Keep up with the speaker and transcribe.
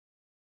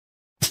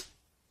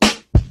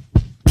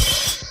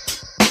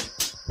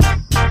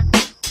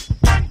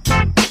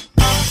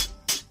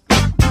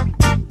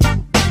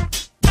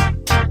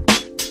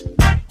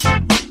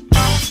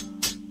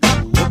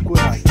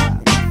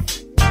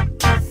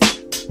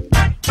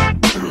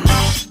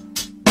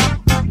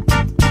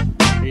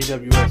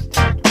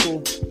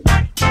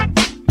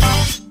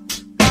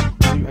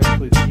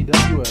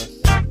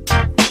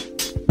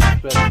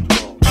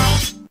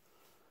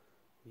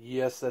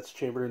that's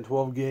chambered in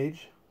 12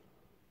 gauge.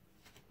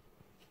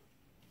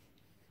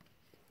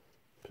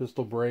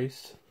 Pistol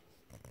brace.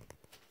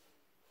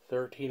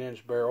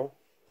 13-inch barrel,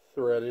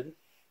 threaded.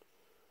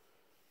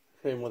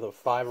 Came with a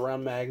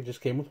 5-round mag,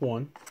 just came with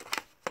one.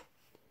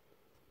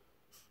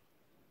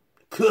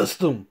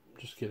 Custom!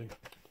 Just kidding.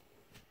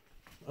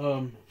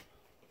 But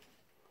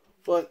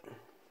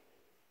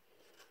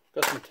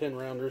got some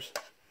 10-rounders.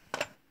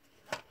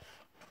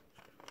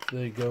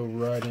 They go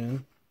right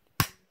in.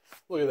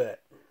 Look at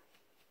that.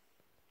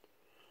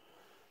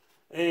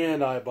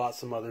 And I bought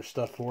some other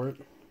stuff for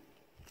it.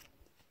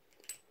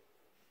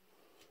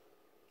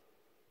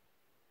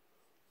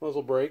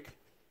 Muzzle brake.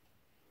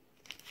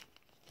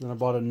 Then I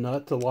bought a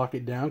nut to lock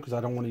it down because I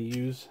don't want to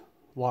use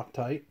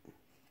Loctite.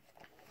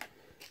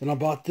 Then I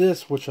bought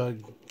this, which I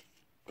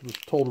was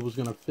told it was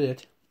going to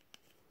fit.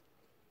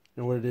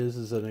 And what it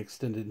is an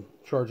extended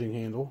charging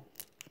handle.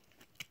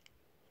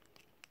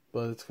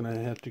 But it's going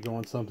to have to go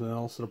on something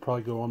else. It'll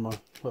probably go on my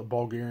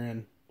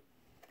Bulgarian,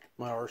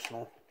 my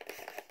Arsenal.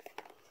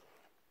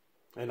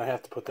 And I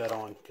have to put that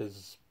on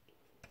because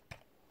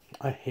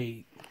I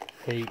hate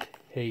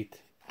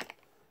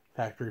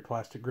factory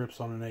plastic grips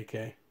on an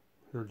AK.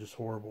 They're just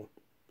horrible.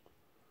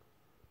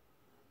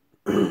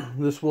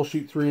 This will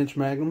shoot 3-inch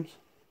magnums.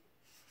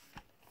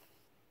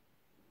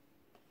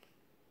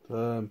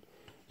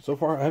 So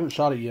far I haven't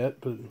shot it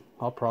yet, but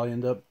I'll probably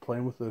end up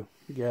playing with the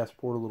gas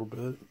port a little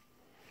bit.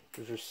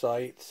 There's your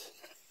sights.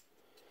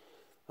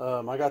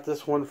 I got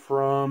this one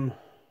from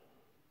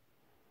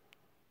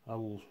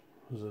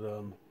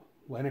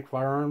Atlantic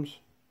Firearms.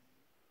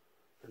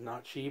 They're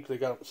not cheap. They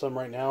got some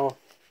right now.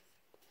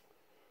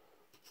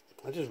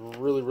 I just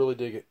really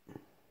dig it.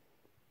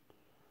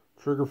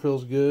 Trigger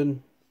feels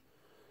good.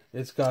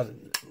 It's got,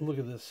 look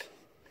at this.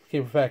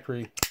 Came from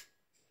factory.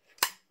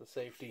 The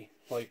safety,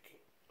 like,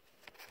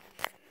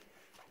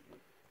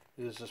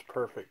 it is just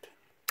perfect.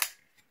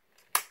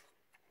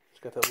 It's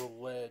got that little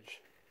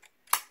ledge.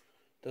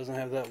 Doesn't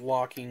have that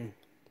locking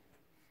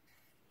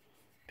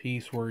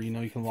piece where, you know,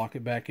 you can lock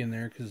it back in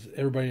there, because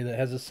everybody that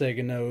has a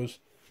Saiga knows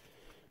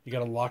you got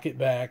to lock it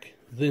back,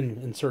 then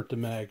insert the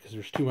mag, because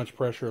there's too much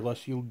pressure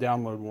unless you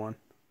download one.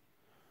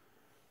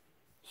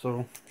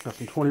 So, got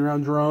some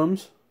 20-round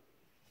drums.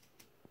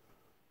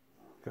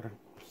 Got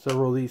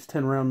several of these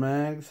 10-round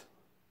mags.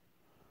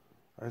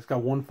 I just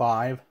got one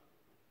 5.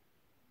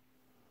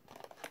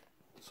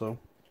 So, I'm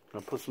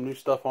going to put some new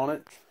stuff on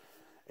it.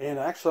 And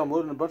actually, I'm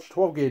loading a bunch of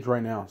 12 gauge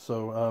right now.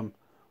 So,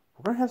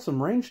 we're going to have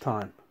some range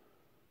time.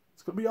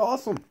 It's going to be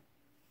awesome.